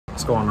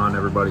What's going on,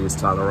 everybody? It's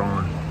Tyler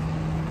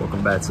Owen.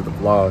 Welcome back to the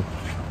vlog.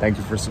 Thank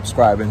you for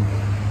subscribing.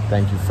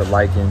 Thank you for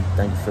liking.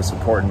 Thank you for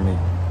supporting me.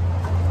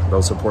 Go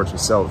support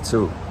yourself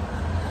too.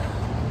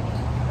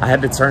 I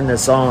had to turn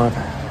this on.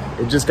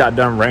 It just got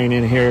done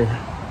raining here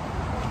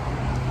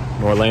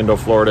in Orlando,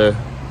 Florida.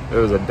 It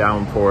was a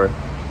downpour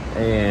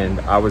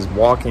and I was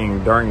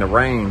walking during the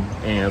rain,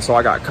 and so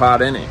I got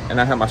caught in it, and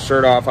I had my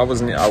shirt off. I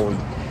was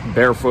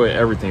barefoot,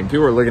 everything.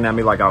 People were looking at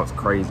me like I was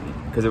crazy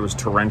because it was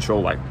torrential.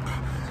 Like,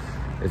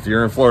 if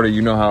you're in Florida,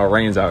 you know how it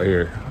rains out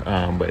here,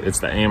 but it's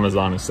the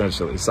Amazon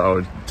essentially.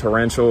 So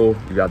torrential,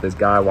 you got this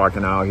guy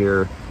walking out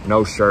here,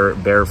 no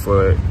shirt,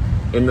 barefoot,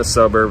 in the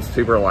suburbs.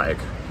 People are like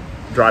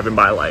driving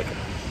by, like,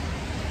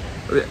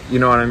 you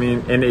know what I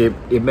mean? And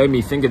it made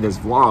me think of this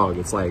vlog.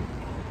 It's like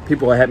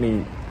people had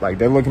me, like,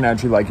 they're looking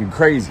at you like you're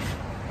crazy.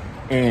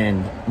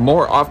 And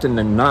more often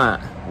than not,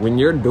 when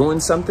you're doing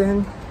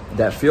something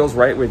that feels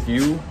right with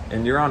you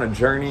and you're on a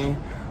journey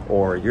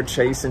or you're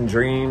chasing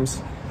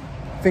dreams,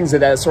 things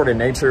of that sort of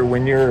nature,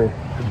 when you're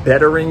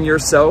bettering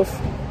yourself,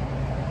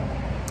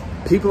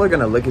 people are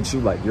gonna look at you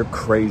like you're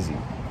crazy.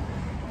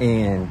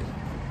 And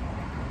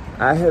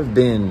I have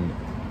been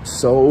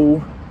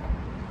so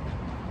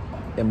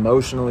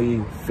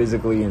emotionally,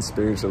 physically, and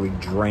spiritually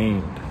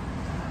drained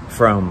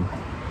from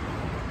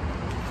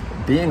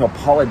being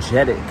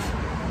apologetic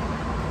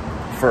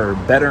for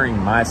bettering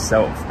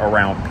myself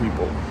around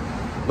people.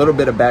 A little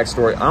bit of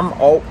backstory.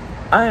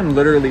 I am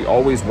literally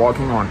always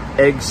walking on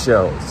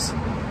eggshells,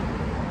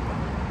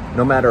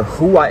 no matter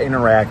who I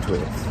interact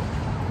with.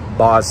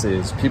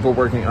 Bosses, people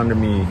working under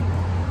me,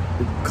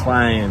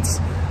 clients,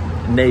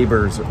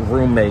 neighbors,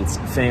 roommates,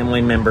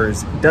 family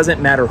members,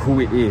 doesn't matter who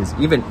it is,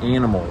 even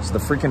animals, the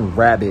freaking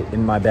rabbit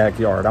in my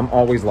backyard. I'm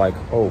always like,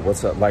 oh,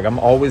 what's up? Like, I'm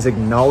always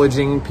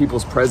acknowledging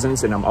people's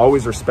presence and I'm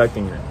always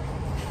respecting them.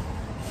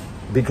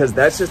 Because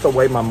that's just the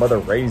way my mother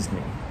raised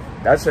me.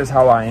 That's just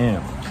how I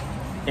am.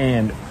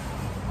 And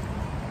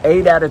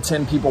 8 out of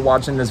 10 people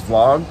watching this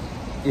vlog,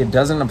 it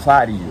doesn't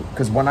apply to you.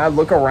 Because when I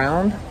look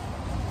around,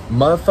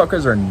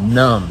 motherfuckers are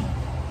numb.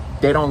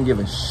 They don't give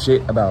a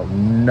shit about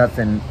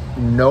nothing,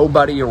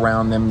 nobody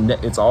around them.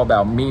 It's all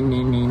about me,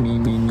 me, me, me,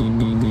 me, me,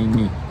 me, me,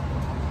 me.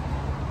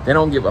 They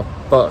don't give a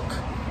fuck.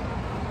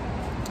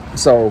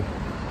 So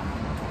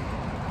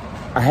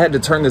I had to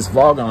turn this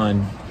vlog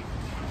on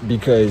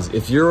because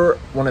if you're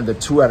one of the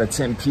 2 out of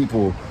 10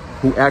 people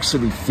who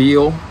actually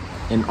feel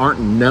and aren't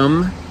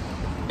numb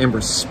and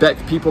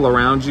respect people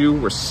around you,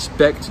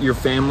 respect your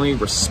family,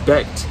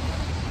 respect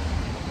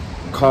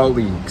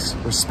colleagues,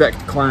 respect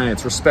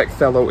clients, respect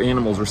fellow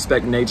animals,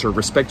 respect nature,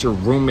 respect your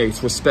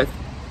roommates, respect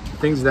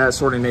things of that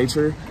sort of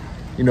nature.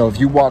 You know, if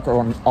you walk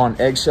on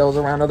eggshells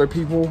around other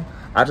people,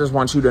 I just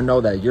want you to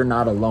know that you're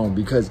not alone,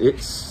 because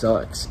it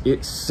sucks.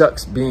 It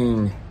sucks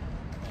being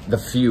the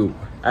few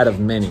out of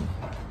many.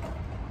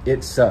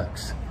 It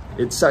sucks.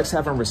 It sucks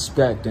having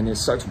respect, and it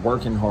sucks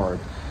working hard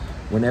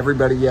when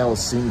everybody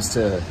else seems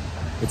to,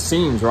 it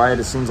seems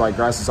like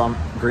grass is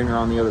greener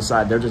on the other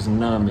side. They're just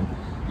numb, and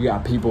you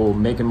got people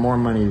making more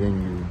money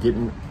than you,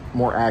 getting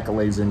more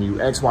accolades than you,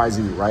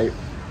 XYZ, right?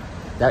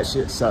 That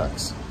shit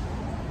sucks.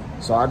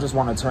 So I just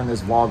want to turn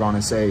this vlog on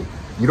and say,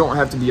 you don't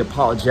have to be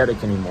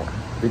apologetic anymore,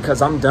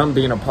 because I'm done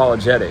being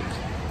apologetic.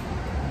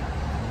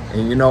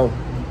 And you know,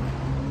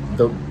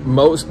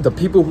 the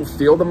people who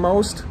feel the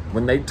most,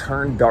 when they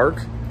turn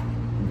dark,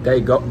 they're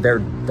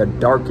the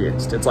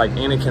darkest. It's like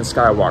Anakin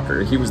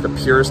Skywalker. He was the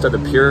purest of the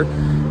pure,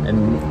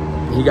 and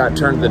he got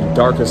turned to the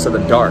darkest of the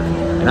dark.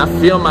 And I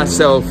feel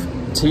myself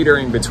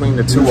teetering between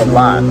the two a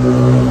lot.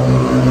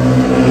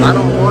 I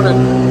don't want to,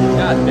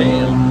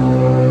 goddamn.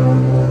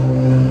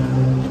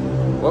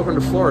 Welcome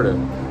to Florida.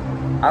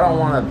 I don't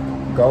want to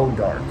go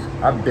dark.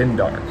 I've been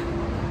dark.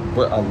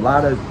 But a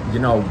lot of, you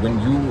know,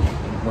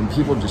 when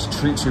people just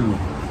treat you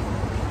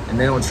and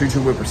they don't treat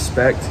you with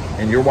respect,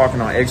 and you're walking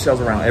on eggshells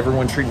around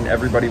everyone treating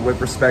everybody with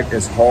respect,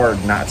 it's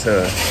hard not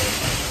to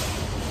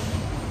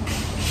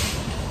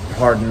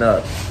harden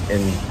up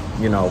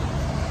and, you know,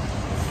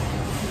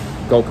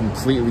 go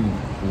completely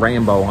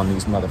rainbow on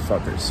these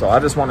motherfuckers. So I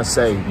just want to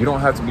say, you don't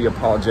have to be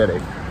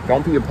apologetic.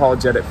 Don't be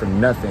apologetic for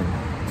nothing.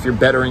 If you're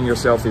bettering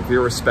yourself, if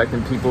you're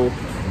respecting people,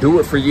 do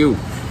it for you.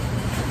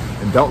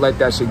 And don't let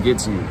that shit get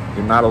to you.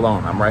 You're not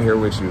alone. I'm right here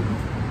with you.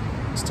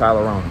 It's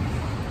Tyler Owen.